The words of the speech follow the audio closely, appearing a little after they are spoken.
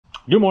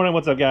Good morning,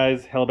 what's up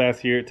guys? HellaBass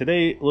here.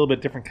 Today, a little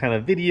bit different kind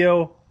of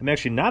video. I'm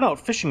actually not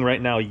out fishing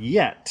right now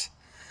yet,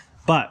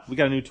 but we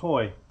got a new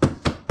toy.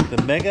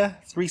 The Mega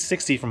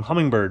 360 from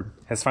Humminbird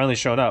has finally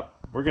shown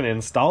up. We're gonna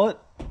install it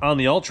on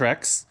the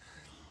Ultrex.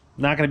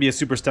 Not gonna be a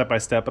super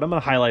step-by-step, but I'm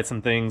gonna highlight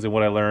some things and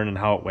what I learned and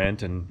how it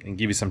went and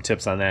give you some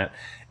tips on that.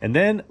 And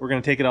then we're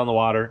gonna take it out in the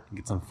water and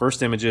get some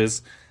first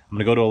images. I'm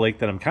gonna go to a lake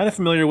that I'm kind of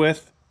familiar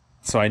with,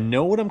 so I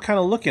know what I'm kind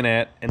of looking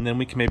at, and then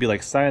we can maybe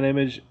like side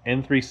image,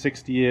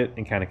 N360 it,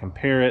 and kind of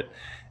compare it,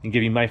 and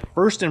give you my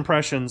first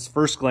impressions,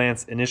 first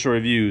glance, initial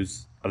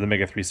reviews of the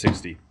Mega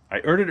 360. I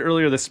ordered it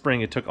earlier this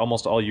spring. It took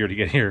almost all year to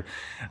get here.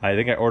 I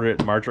think I ordered it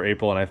in March or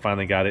April, and I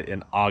finally got it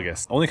in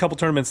August. Only a couple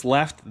tournaments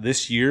left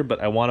this year,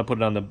 but I want to put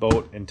it on the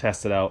boat and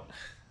test it out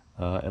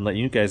and let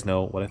you guys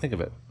know what I think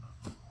of it.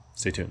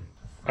 Stay tuned.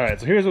 All right,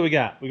 so here's what we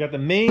got. We got the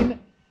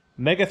main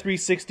Mega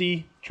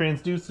 360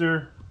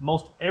 transducer.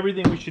 Most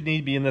everything we should need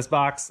to be in this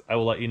box. I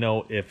will let you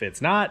know if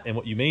it's not and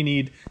what you may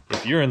need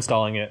if you're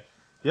installing it.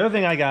 The other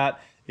thing I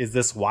got is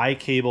this Y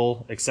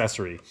cable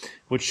accessory,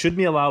 which should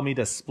allow me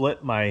to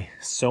split my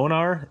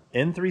sonar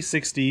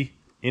N360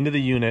 into the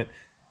unit.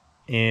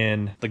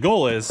 And the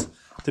goal is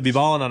to be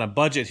balling on a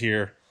budget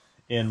here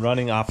and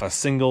running off a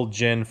single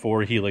Gen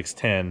 4 Helix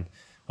 10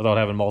 without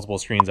having multiple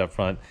screens up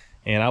front.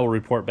 And I will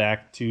report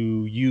back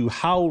to you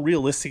how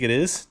realistic it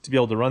is to be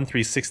able to run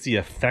 360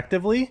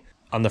 effectively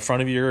on the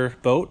front of your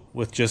boat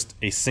with just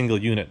a single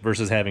unit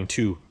versus having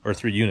 2 or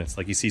 3 units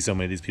like you see so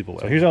many of these people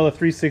with. So here's all the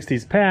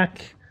 360s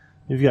pack.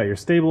 You've got your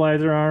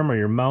stabilizer arm or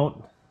your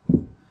mount.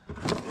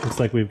 Looks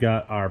like we've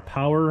got our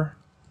power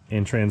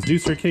and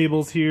transducer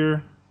cables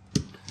here.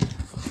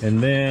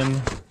 And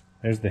then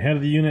there's the head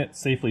of the unit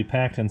safely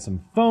packed in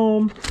some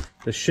foam.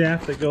 The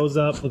shaft that goes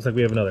up. Looks like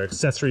we have another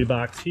accessory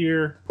box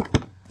here.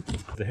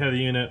 The head of the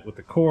unit with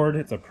the cord.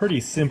 It's a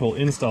pretty simple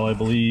install, I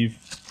believe.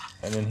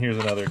 And then here's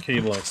another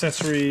cable and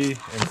accessory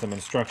and some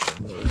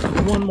instructions.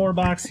 One more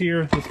box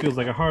here. This feels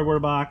like a hardware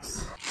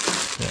box.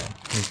 Yeah,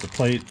 here's the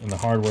plate and the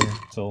hardware.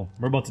 So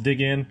we're about to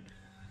dig in,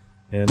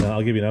 and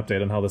I'll give you an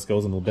update on how this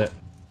goes in a little bit.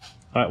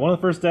 All right, one of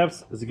the first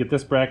steps is to get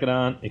this bracket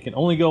on. It can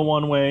only go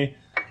one way.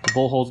 The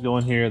bolt holes go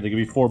in here. They give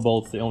you 4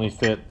 bolts. They only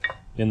fit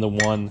in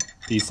the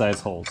these size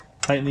holes.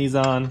 Tighten these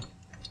on,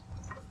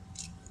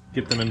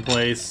 get them in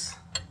place.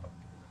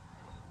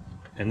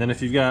 And then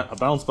if you've got a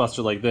bounce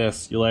buster like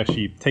this, you'll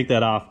actually take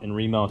that off and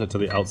remount it to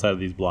the outside of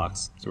these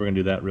blocks. So we're gonna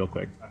do that real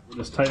quick. We're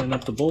just tightening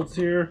up the bolts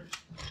here.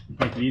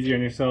 Make it easier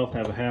on yourself.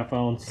 Have a 1/2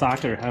 ounce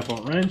socket or 1/2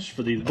 ounce wrench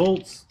for these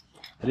bolts.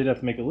 I did have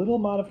to make a little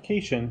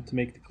modification to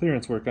make the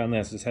clearance work on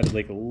this. Just had to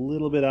take a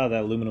little bit out of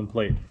that aluminum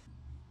plate.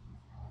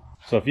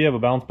 So if you have a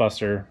bounce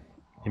buster,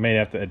 you may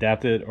have to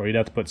adapt it, or you'd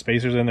have to put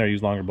spacers in there or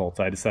use longer bolts.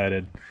 I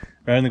decided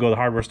rather than go to the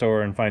hardware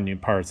store and find new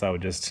parts, I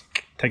would just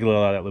take a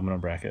little out of that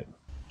aluminum bracket.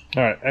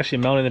 All right, actually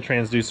mounting the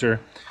transducer.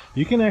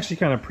 You can actually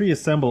kind of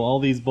pre-assemble all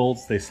these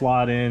bolts. They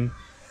slot in,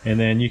 and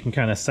then you can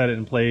kind of set it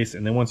in place,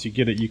 and then once you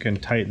get it, you can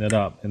tighten it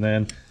up. And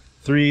then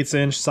 3/8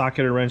 inch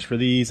socket or wrench for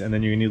these, and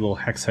then you need a little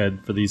hex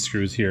head for these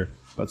screws here.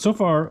 But so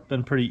far,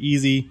 been pretty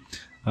easy.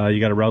 You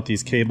got to route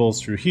these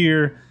cables through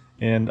here,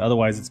 and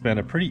otherwise it's been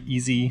a pretty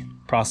easy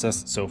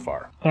process so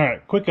far. All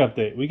right, quick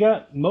update. We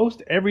got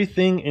most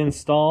everything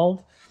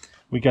installed.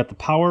 We got the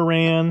power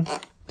ran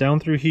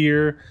down through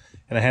here.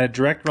 And I had a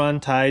direct run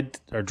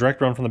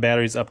from the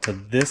batteries up to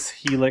this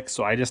Helix,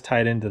 so I just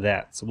tied into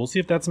that. So we'll see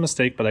if that's a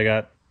mistake, but I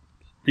got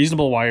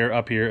reasonable wire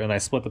up here, and I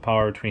split the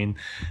power between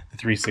the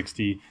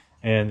 360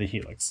 and the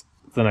Helix.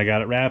 Then I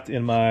got it wrapped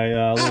in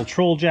my little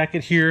troll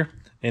jacket here.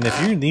 And if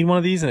you need one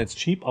of these and it's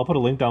cheap, I'll put a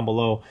link down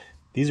below.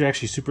 These are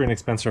actually super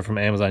inexpensive from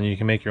Amazon. You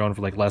can make your own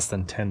for like less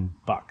than 10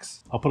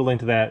 bucks. I'll put a link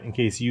to that in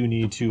case you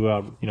need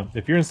to,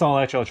 if you're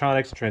installing actual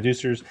electronics and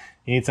transducers,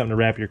 you need something to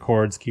wrap your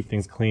cords, keep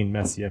things clean,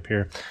 messy up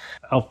here.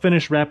 I'll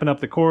finish wrapping up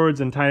the cords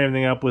and tying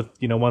everything up with,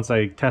 once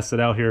I test it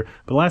out here.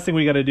 But the last thing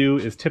we got to do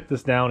is tip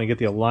this down and get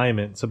the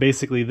alignment. So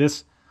basically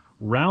this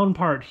round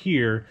part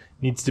here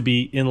needs to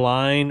be in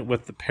line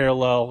with the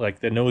parallel, like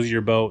the nose of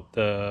your boat,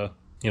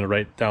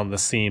 right down the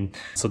seam.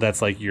 So that's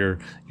like your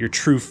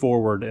true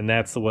forward, and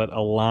that's what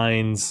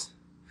aligns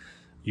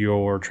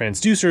your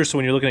transducer. So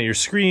when you're looking at your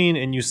screen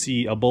and you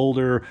see a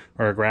boulder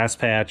or a grass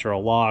patch or a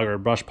log or a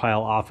brush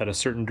pile off at a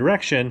certain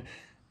direction,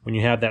 when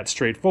you have that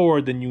straight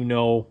forward, then you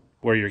know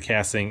where you're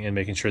casting and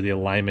making sure the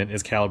alignment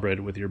is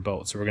calibrated with your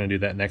boat. So we're going to do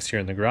that next here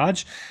in the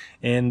garage.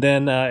 And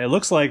then it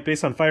looks like,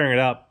 based on firing it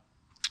up,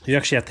 you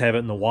actually have to have it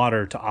in the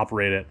water to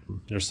operate it.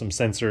 There's some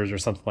sensors or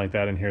something like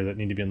that in here that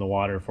need to be in the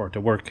water for it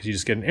to work, because you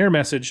just get an error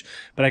message.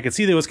 But I could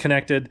see that it was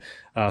connected,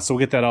 so we'll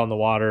get that out in the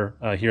water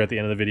here at the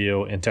end of the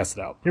video and test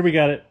it out. Here we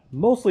got it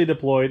mostly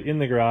deployed in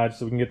the garage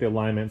so we can get the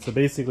alignment. So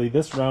basically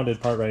this rounded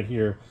part right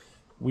here,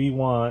 we've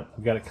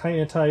got it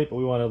kind of tight, but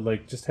we want to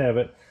just have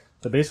it.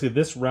 So basically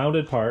this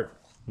rounded part,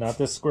 not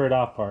this squared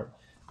off part,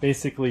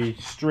 basically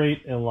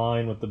straight in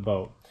line with the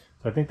boat.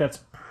 So I think that's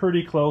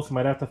pretty close. We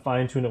might have to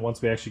fine tune it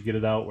once we actually get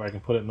it out where I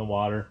can put it in the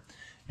water.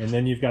 And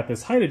then you've got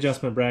this height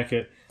adjustment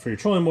bracket for your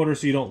trolling motor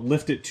so you don't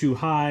lift it too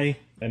high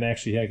and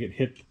actually have it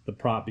hit the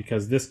prop,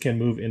 because this can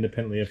move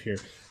independently of here.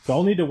 So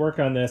I'll need to work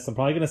on this. I'm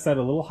probably going to set it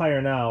a little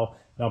higher now,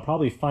 and I'll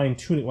probably fine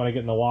tune it when I get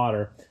in the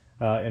water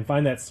and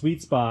find that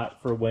sweet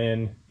spot for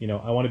when, you know,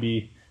 I want to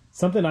be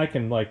something I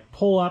can like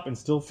pull up and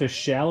still fish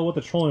shallow with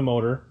the trolling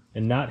motor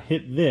and not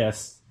hit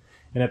this.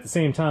 And at the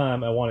same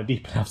time, I want it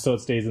deep enough so it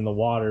stays in the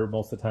water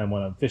most of the time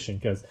when I'm fishing,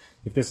 because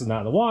if this is not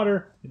in the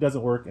water, it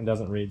doesn't work and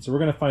doesn't read. So we're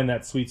going to find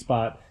that sweet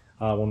spot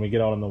when we get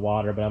out in the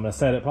water, but I'm going to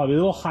set it probably a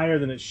little higher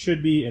than it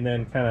should be, and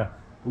then kind of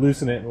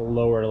loosen it and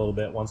lower it a little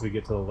bit once we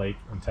get to the lake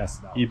and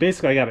test it out. You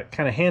basically, I got it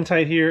kind of hand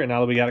tight here, and now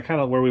that we got it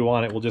kind of where we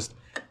want it, we'll just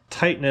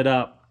tighten it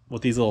up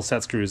with these little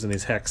set screws and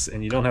these hex,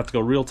 and you don't have to go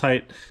real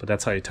tight, but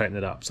that's how you tighten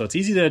it up. So it's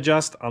easy to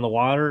adjust on the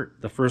water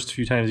the first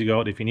few times you go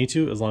out if you need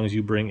to, as long as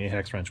you bring a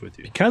hex wrench with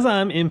you. Because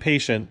I'm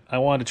impatient, I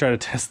wanted to try to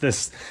test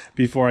this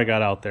before I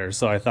got out there.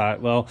 So I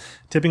thought, well,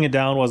 tipping it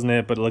down wasn't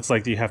it, but it looks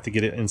like you have to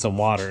get it in some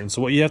water. And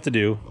so what you have to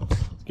do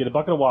is get a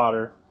bucket of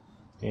water,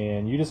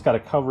 and you just got to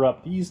cover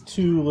up these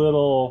two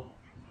little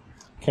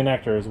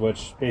connectors,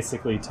 which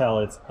basically tell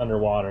it's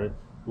underwater,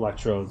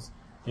 electrodes,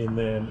 and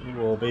then it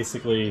will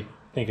basically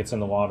think it's in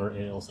the water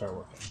and it'll start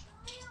working.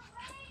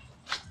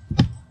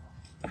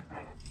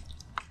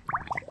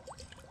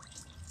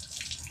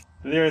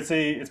 There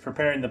it's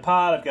preparing the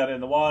pod. I've got it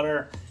in the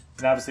water,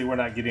 and obviously we're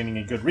not getting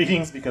any good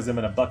readings because I'm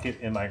in a bucket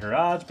in my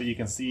garage, but you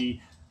can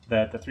see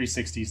that the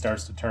 360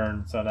 starts to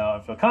turn. So now I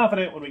feel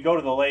confident when we go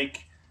to the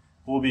lake,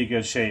 we'll be in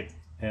good shape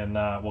and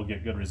we'll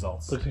get good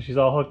results. Looks like she's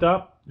all hooked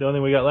up. The only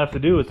thing we got left to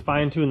do is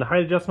fine tune the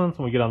height adjustments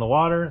when we get on the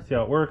water, see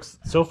how it works.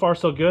 So far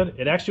so good.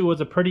 It actually was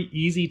a pretty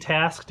easy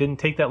task. Didn't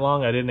take that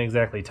long. I didn't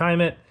exactly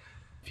time it.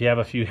 If you have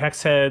a few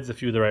hex heads, a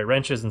few of the right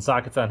wrenches and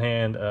sockets on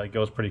hand, it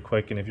goes pretty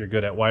quick. And if you're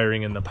good at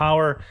wiring in the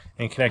power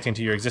and connecting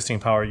to your existing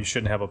power, you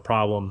shouldn't have a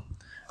problem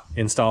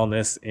installing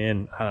this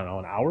in, I don't know,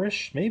 an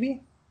hour-ish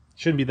maybe?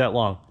 Shouldn't be that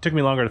long. It took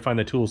me longer to find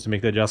the tools to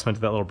make the adjustment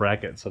to that little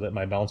bracket so that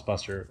my bounce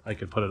buster, I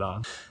could put it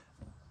on.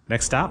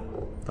 Next stop,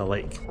 the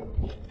lake.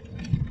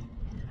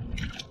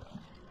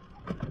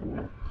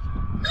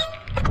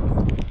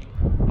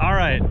 All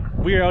right,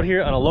 we are out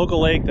here on a local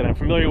lake that I'm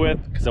familiar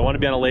with because I want to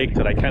be on a lake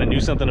that I kind of knew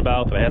something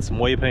about, that I had some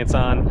waypoints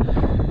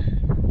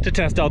on to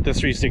test out this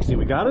 360.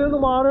 We got it in the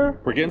water,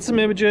 we're getting some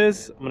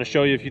images. I'm going to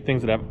show you a few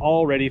things that I've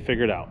already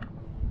figured out.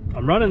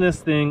 I'm running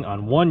this thing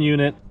on one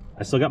unit.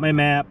 I still got my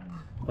map,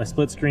 my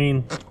split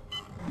screen.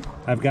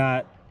 I've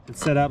got it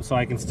set up so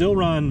I can still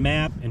run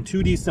map and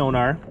 2D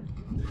sonar.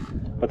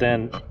 But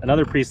then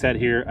another preset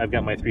here, I've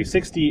got my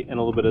 360 and a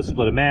little bit of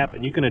split of map,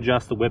 and you can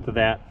adjust the width of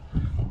that.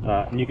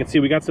 And you can see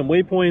we got some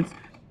waypoints,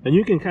 and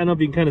you can kind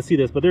of see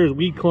this, but there's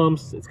weed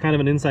clumps. It's kind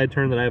of an inside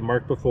turn that I've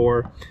marked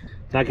before.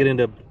 Not get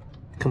into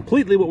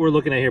completely what we're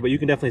looking at here, but you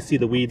can definitely see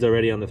the weeds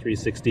already on the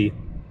 360.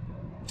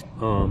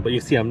 But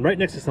you see I'm right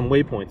next to some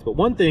waypoints. But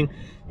one thing,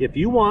 if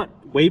you want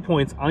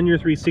waypoints on your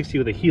 360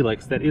 with a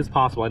Helix, that is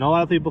possible. I know a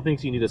lot of people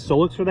think you need a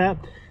Solix for that,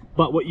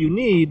 but what you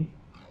need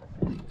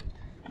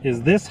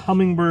is this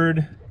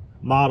Humminbird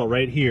model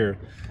right here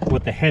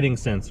with the heading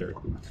sensor.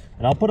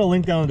 And I'll put a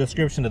link down in the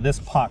description to this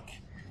puck,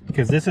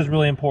 because this is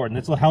really important.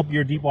 This will help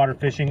your deep water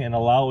fishing and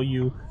allow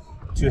you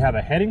to have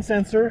a heading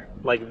sensor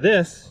like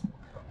this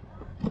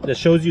that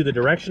shows you the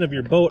direction of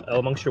your boat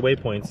amongst your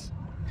waypoints.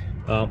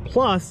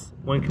 Plus,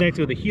 when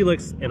connected with a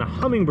Helix and a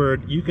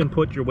Humminbird, you can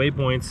put your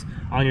waypoints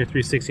on your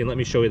 360, and let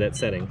me show you that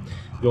setting.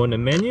 Go into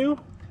Menu,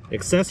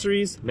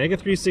 Accessories, Mega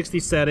 360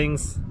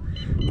 Settings,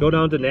 go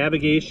down to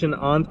Navigation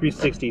on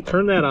 360,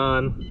 turn that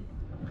on,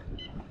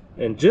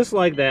 and just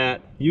like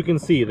that, you can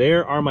see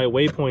there are my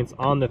waypoints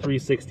on the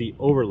 360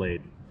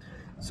 overlaid.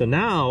 So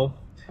now,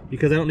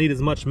 because I don't need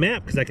as much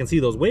map, because I can see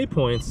those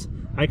waypoints,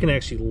 I can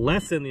actually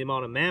lessen the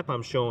amount of map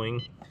I'm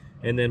showing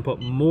and then put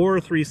more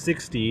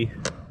 360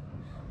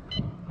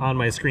 on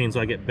my screen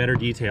so I get better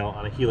detail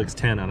on a Helix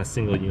 10 on a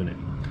single unit.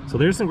 So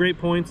there's some great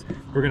points.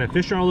 We're gonna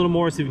fish around a little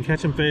more, see if we can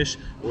catch some fish.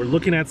 We're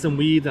looking at some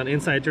weeds on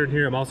inside turn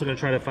here. I'm also gonna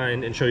try to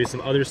find and show you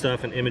some other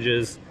stuff and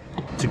images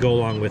to go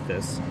along with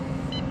this.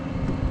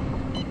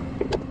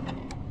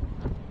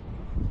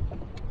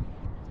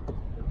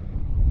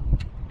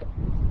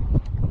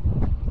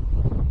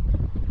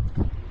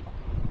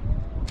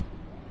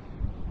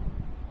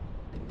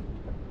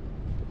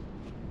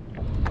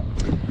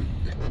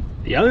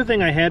 The other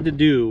thing I had to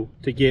do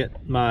to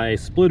get my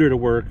splitter to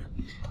work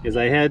is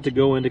I had to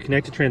go into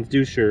connected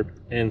transducer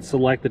and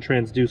select the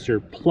transducer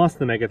plus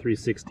the Mega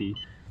 360.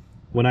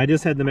 When I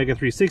just had the Mega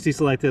 360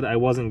 selected, I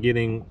wasn't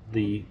getting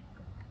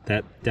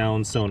that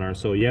down sonar.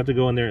 So you have to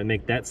go in there and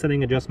make that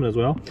setting adjustment as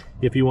well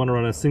if you want to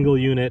run a single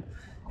unit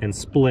and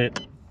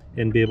split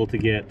and be able to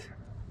get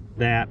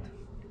that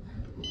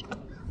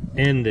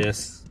and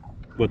this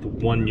with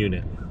one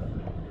unit.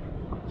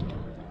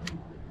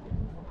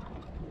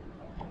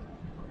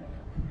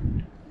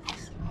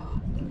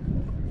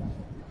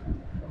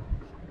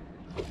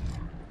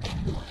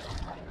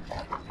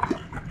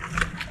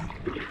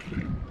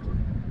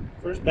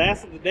 First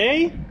bass of the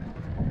day,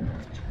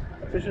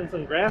 fishing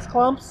some grass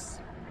clumps.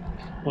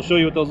 We'll show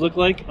you what those look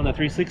like on the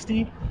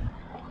 360.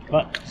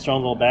 But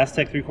strong little Bass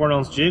Tech 3/4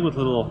 ounce jig with a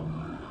little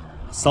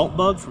salt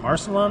bug from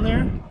Arsenal on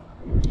there.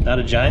 Not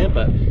a giant,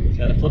 but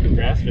got a flipping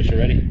grass fish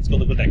already. Let's go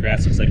look what that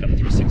grass looks like on the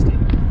 360.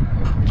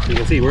 So you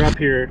can see we're up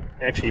here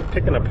actually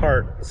picking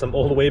apart some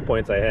old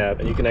waypoints I have,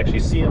 and you can actually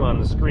see them on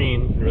the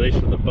screen in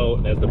relation to the boat.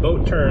 And as the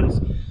boat turns,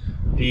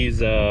 these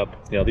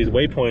these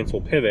waypoints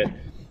will pivot.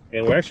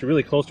 And we're actually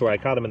really close to where I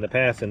caught them in the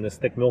past in this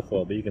thick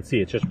milfoil, but you can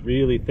see it's just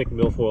really thick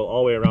milfoil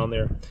all the way around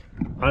there.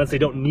 Honestly,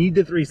 don't need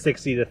the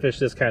 360 to fish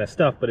this kind of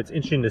stuff, but it's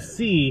interesting to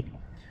see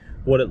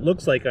what it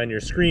looks like on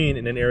your screen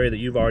in an area that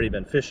you've already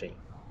been fishing,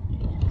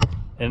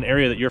 in an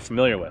area that you're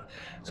familiar with.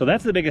 So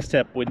that's the biggest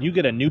tip when you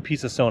get a new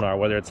piece of sonar,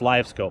 whether it's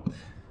live scope,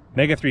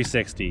 Mega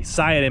 360,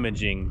 side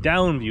imaging,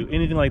 down view,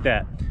 anything like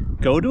that.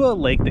 Go to a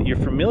lake that you're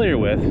familiar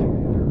with,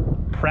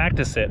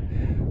 practice it,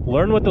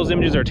 learn what those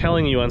images are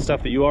telling you on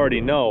stuff that you already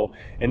know,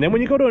 and then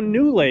when you go to a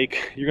new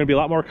lake, you're going to be a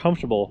lot more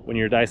comfortable when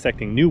you're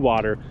dissecting new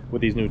water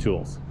with these new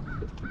tools.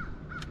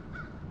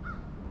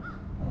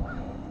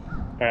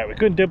 Alright, we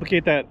couldn't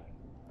duplicate that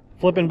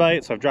flipping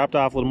bite, so I've dropped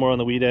off a little more on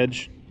the weed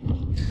edge.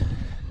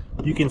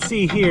 You can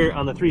see here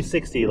on the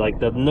 360, like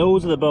the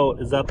nose of the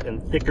boat is up in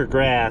thicker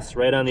grass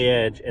right on the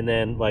edge, and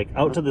then like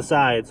out to the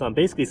side, so I'm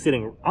basically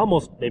sitting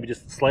almost maybe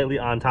just slightly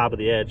on top of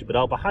the edge, but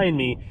out behind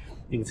me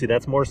you can see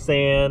that's more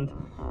sand,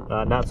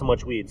 not so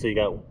much weeds. So you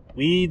got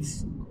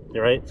weeds,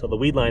 right? So the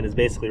weed line is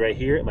basically right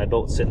here, and my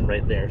boat's sitting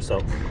right there. So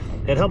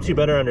it helps you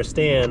better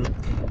understand,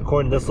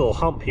 according to this little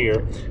hump here,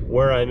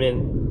 where I'm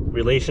in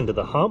relation to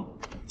the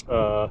hump,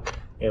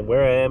 and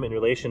where I am in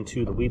relation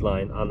to the weed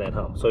line on that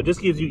hump. So it just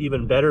gives you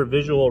even better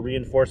visual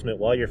reinforcement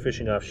while you're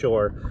fishing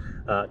offshore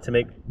to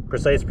make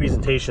precise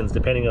presentations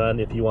depending on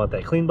if you want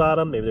that clean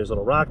bottom, maybe there's a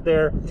little rock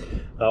there,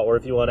 or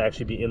if you want to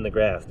actually be in the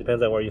grass.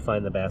 Depends on where you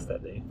find the bass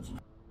that day.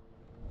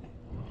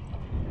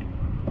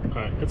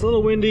 Alright, it's a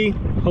little windy,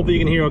 hopefully you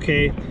can hear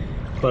okay,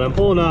 but I'm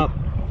pulling up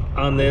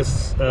on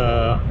this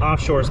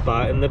offshore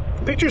spot, and the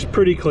picture's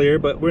pretty clear,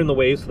 but we're in the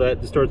waves, so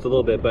that distorts a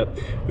little bit, but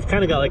we've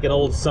kind of got like an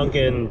old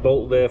sunken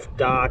boat lift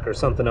dock or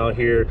something out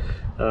here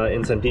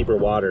in some deeper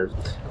waters.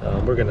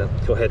 We're gonna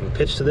go ahead and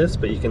pitch to this,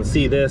 but you can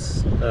see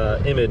this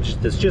image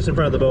that's just in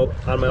front of the boat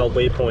on my old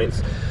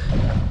waypoints.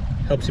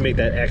 Helps you make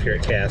that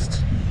accurate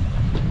cast.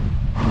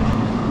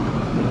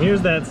 And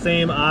here's that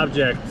same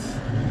object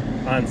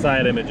on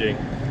side imaging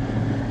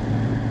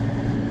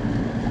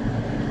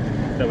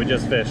that we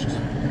just fished.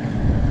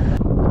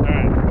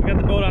 Alright, we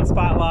got the boat on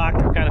spot lock.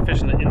 I'm kind of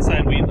fishing the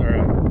inside weed,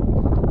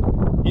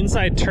 or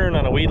inside turn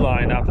on a weed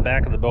line off the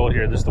back of the boat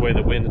here. This is the way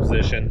the wind is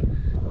positioned.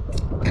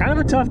 Kind of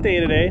a tough day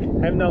today.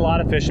 Haven't done a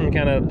lot of fishing,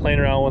 kind of playing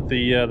around with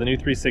the new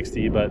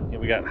 360, but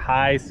we got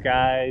high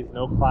skies,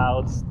 no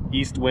clouds,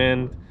 east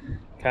wind,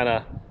 kind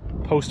of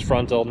post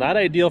frontal. Not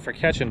ideal for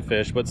catching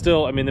fish, but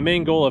still, I mean, the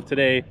main goal of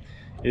today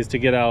is to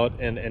get out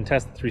and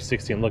test the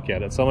 360 and look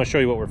at it. So I'm going to show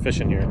you what we're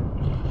fishing here.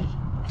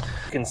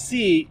 You can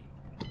see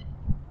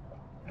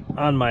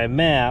on my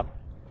map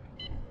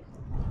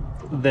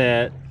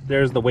that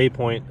there's the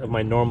waypoint of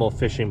my normal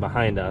fishing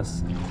behind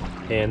us,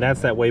 and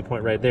that's that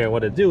waypoint right there.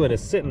 What it's doing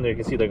is sitting there. You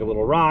can see like a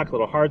little rock, a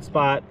little hard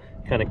spot,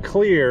 kind of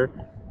clear,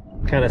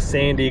 kind of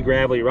sandy,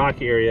 gravelly,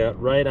 rocky area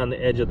right on the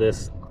edge of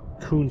this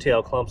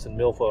coontail clumps and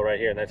milfoil right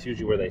here, and that's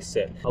usually where they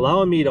sit,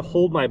 allowing me to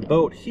hold my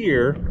boat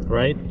here,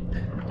 right,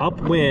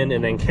 upwind,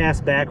 and then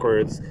cast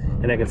backwards,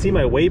 and I can see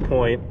my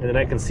waypoint, and then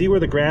I can see where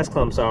the grass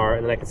clumps are,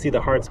 and then I can see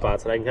the hard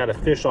spots, and I can kind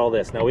of fish all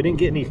this. Now, we didn't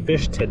get any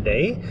fish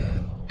today,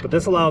 but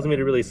this allows me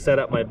to really set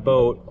up my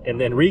boat and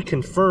then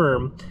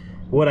reconfirm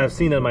what I've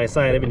seen on my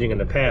side imaging in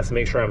the past and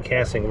make sure I'm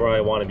casting where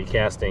I want to be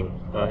casting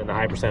in the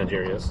high percentage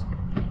areas.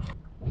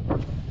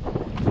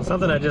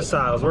 Something I just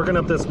saw, I was working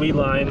up this weed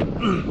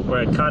line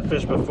where I'd caught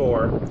fish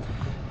before,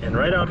 and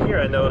right out here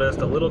I noticed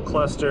a little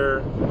cluster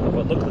of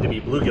what looked to be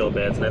bluegill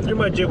beds, and I threw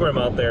my jig worm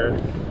out there,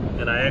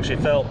 and I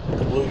actually felt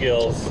the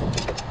bluegills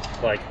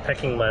like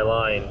pecking my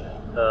line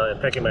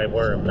and pecking my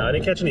worm. Now, I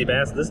didn't catch any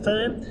bass this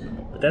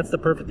time, but that's the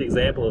perfect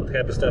example of the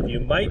type of stuff you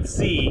might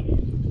see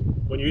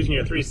when you're using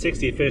your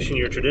 360 fish in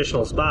your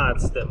traditional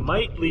spots that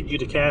might lead you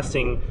to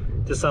casting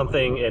to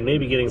something and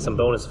maybe getting some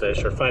bonus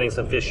fish or finding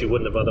some fish you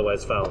wouldn't have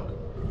otherwise found.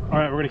 All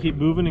right, we're gonna keep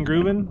moving and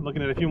grooving,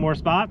 looking at a few more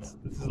spots.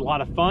 This is a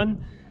lot of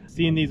fun,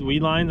 seeing these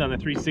weed lines on the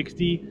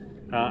 360.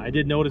 I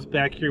did notice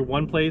back here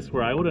one place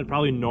where I would have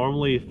probably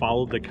normally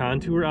followed the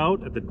contour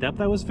out at the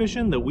depth I was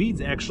fishing. The weeds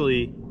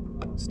actually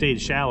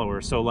stayed shallower.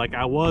 So like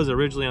I was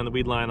originally on the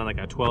weed line on like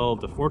a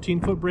 12 to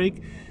 14 foot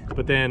break,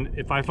 but then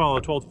if I follow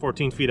 12 to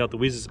 14 feet out, the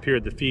weeds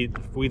disappeared. The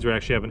weeds were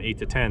actually having 8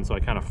 to 10, so I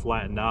kind of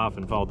flattened off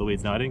and followed the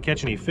weeds. Now, I didn't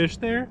catch any fish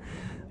there.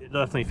 It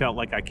definitely felt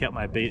like I kept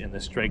my bait in the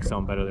strike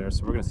zone better there.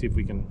 So we're gonna see if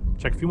we can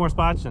check a few more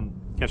spots and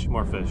catch a few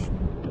more fish.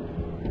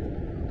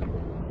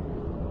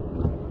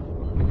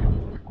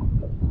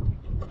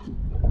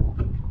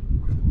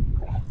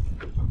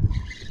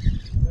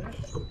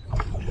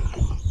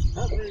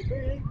 Not very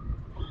big.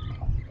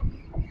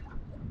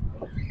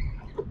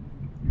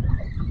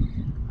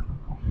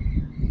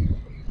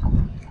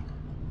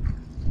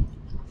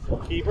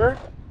 Keeper,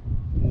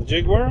 the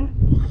jig worm,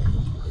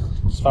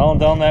 just following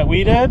down that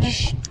weed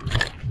edge.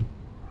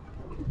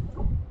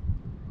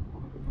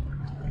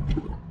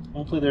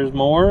 Oops. Hopefully there's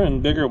more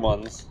and bigger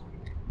ones.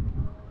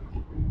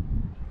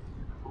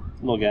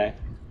 Little guy.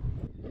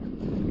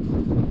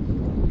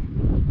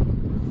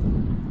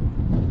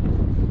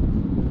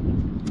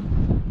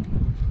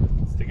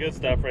 It's the good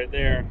stuff right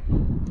there.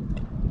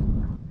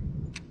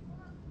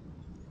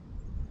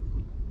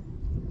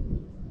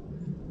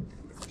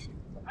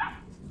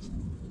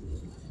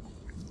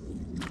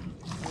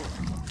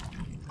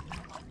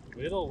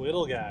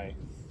 Whittle guy.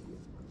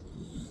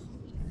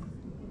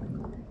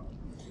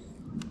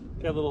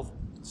 Got a little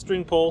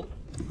string pull.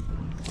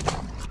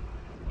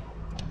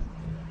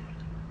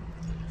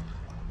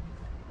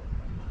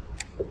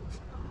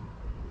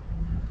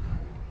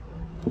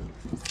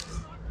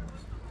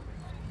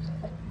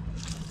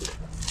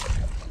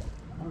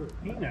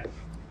 Peanut.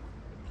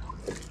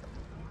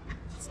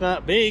 It's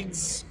not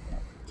bigs.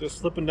 Just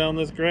slipping down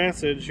this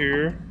grass edge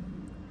here.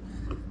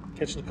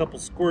 Catching a couple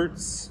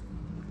squirts.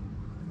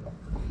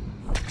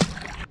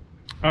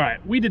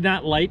 Alright, we did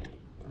not light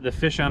the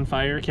fish on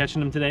fire catching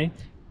them today,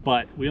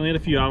 but we only had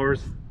a few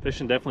hours.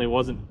 Fishing definitely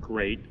wasn't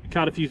great. We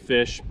caught a few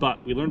fish,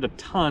 but we learned a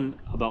ton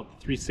about the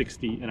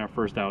 360 in our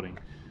first outing.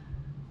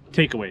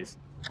 Takeaways.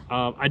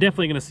 I'm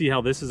definitely going to see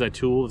how this is a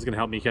tool that's going to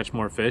help me catch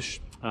more fish.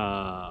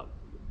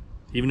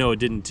 Even though it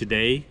didn't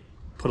today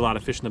put a lot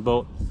of fish in the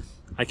boat,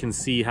 I can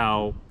see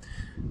how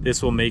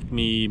this will make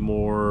me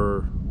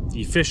more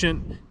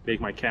efficient, make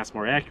my cast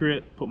more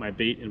accurate, put my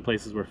bait in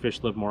places where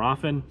fish live more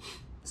often,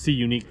 see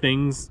unique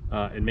things,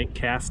 and make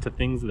casts to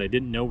things that I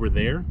didn't know were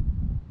there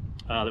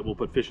that will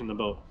put fish in the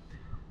boat.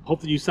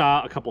 Hopefully you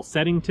saw a couple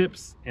setting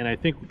tips, and I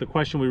think the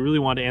question we really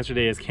want to answer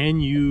today is,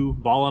 can you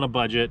ball on a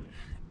budget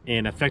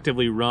and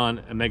effectively run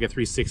a Mega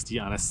 360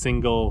 on a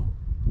single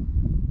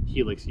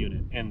Helix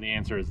unit? And the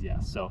answer is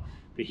yes. So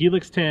the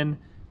Helix 10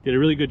 did a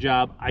really good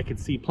job. I could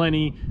see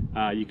plenty.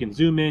 You can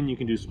zoom in, you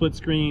can do split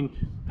screen.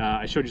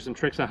 I showed you some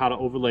tricks on how to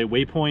overlay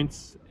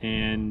waypoints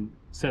and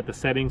set the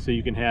settings so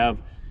you can have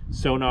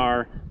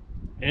sonar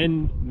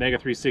and Mega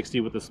 360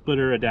 with a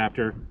splitter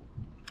adapter.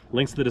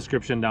 Links to the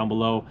description down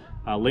below.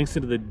 Links to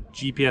the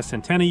GPS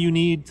antenna you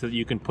need so that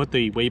you can put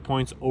the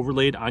waypoints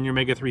overlaid on your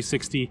Mega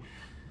 360.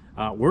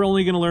 We're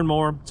only going to learn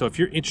more, so if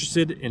you're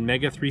interested in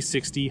Mega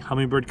 360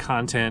 Humminbird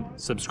content,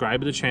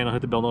 subscribe to the channel,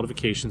 hit the bell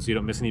notification so you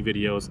don't miss any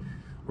videos.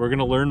 We're going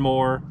to learn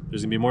more.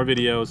 There's going to be more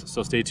videos,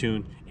 so stay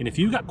tuned. And if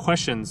you've got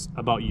questions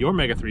about your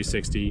Mega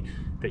 360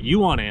 that you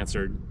want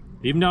answered,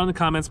 leave them down in the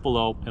comments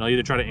below, and I'll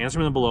either try to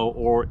answer them below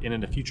or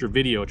in a future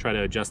video try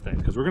to adjust that,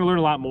 because we're going to learn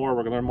a lot more.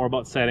 We're going to learn more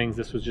about settings.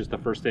 This was just the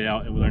first day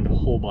out, and we learned a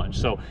whole bunch.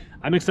 So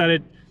I'm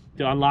excited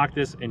to unlock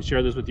this and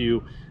share this with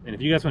you. And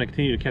if you guys want to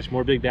continue to catch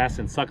more big bass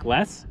and suck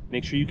less,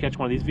 make sure you catch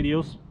one of these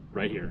videos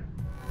right here.